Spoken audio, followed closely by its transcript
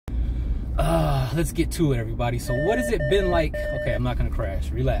let's get to it, everybody. So what has it been like? Okay, I'm not gonna crash.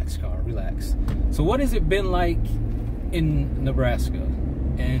 Relax, car, relax. So what has it been like in Nebraska?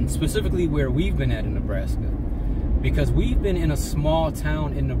 And specifically where we've been at in Nebraska? Because we've been in a small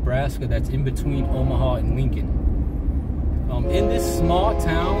town in Nebraska that's in between Omaha and Lincoln. In this small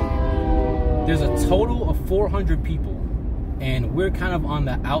town, there's a total of 400 people. And we're kind of on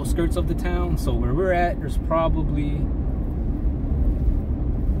the outskirts of the town. So where we're at, there's probably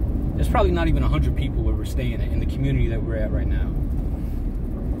not even 100 people where we're staying in the community that we're at right now.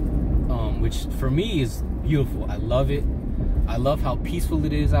 Which for me is beautiful. I love it. I love how peaceful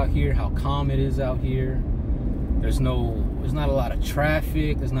it is out here, how calm it is out here. There's not a lot of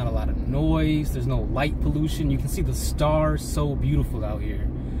traffic, there's not a lot of noise, there's no light pollution. You can see the stars so beautiful out here.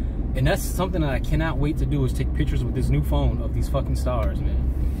 And that's something that I cannot wait to do, is take pictures with this new phone of these fucking stars,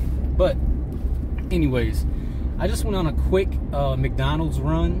 man. But anyways, I just went on a quick McDonald's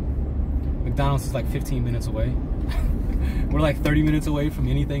run. McDonald's is like 15 minutes away. We're like 30 minutes away from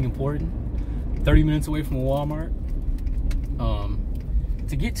anything important. 30 minutes away from a Walmart.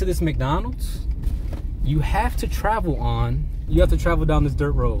 To get to this McDonald's, you have to travel down this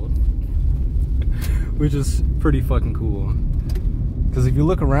dirt road, which is pretty fucking cool. Because if you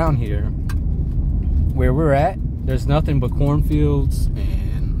look around here, where we're at, there's nothing but cornfields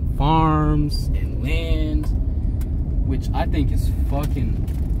and farms and land, which I think is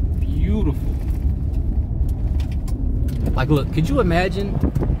fucking beautiful. Like, look, could you imagine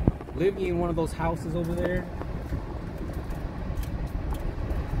living in one of those houses over there?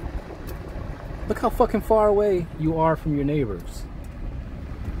 Look how fucking far away you are from your neighbors.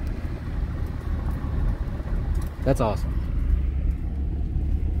 That's awesome.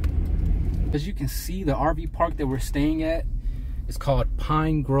 As you can see, the RV park that we're staying at is called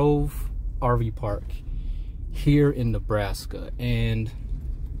Pine Grove RV Park here in Nebraska. And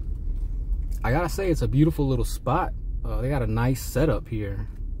I gotta say, it's a beautiful little spot. They got a nice setup here.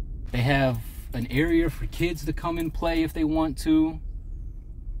 They have an area for kids to come and play if they want to,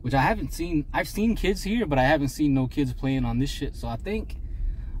 which I haven't seen. I've seen kids here, but I haven't seen no kids playing on this shit. So I think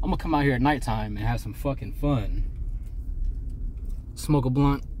I'm gonna come out here at nighttime and have some fucking fun. Smoke a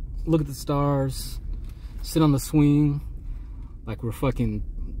blunt, look at the stars, sit on the swing like we're fucking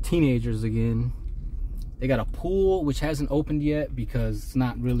teenagers again. They got a pool which hasn't opened yet because it's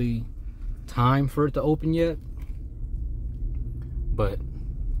not really time for it to open yet. But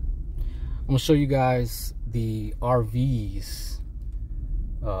I'm gonna show you guys the RVs.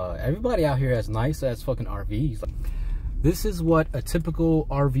 Everybody out here has nice ass fucking RVs. This is what a typical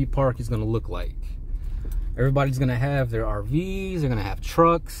RV park is gonna look like. Everybody's gonna have their RVs, they're gonna have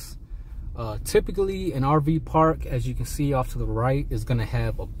trucks. Typically an RV park, as you can see off to the right, is gonna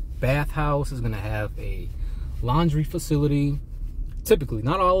have a bathhouse, is gonna have a laundry facility. Typically,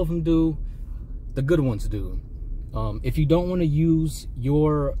 not all of them do, the good ones do. If you don't want to use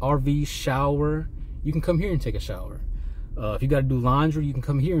your RV shower, you can come here and take a shower. If you got to do laundry, you can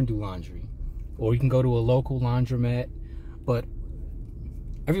come here and do laundry, or you can go to a local laundromat. But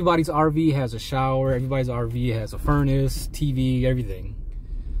everybody's RV has a shower, everybody's RV has a furnace, TV, everything.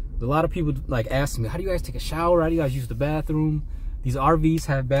 A lot of people like ask me, how do you guys take a shower? How do you guys use the bathroom? These RVs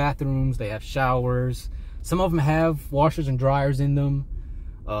have bathrooms, they have showers. Some of them have washers and dryers in them.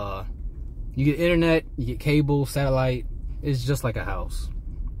 You get internet, you get cable, satellite. It's just like a house.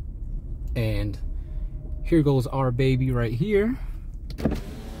 And here goes our baby right here.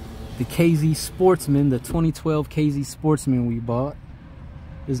 The KZ Sportsman, the 2012 KZ Sportsman we bought.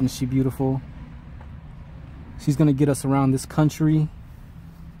 Isn't she beautiful? She's gonna get us around this country,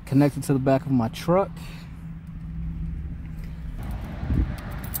 connected to the back of my truck.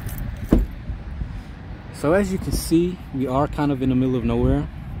 So as you can see, we are kind of in the middle of nowhere.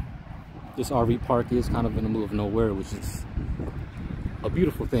 This RV park is kind of in the middle of nowhere, which is a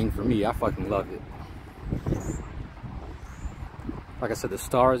beautiful thing for me. I fucking love it. Like I said, the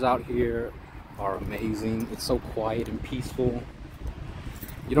stars out here are amazing. It's so quiet and peaceful.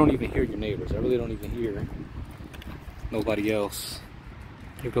 You don't even hear your neighbors. I really don't even hear nobody else.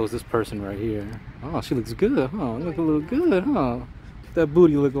 Here goes this person right here. Oh, she looks good, huh? Look a little good, huh? What's that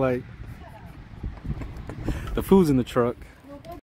booty look like? The food's in the truck.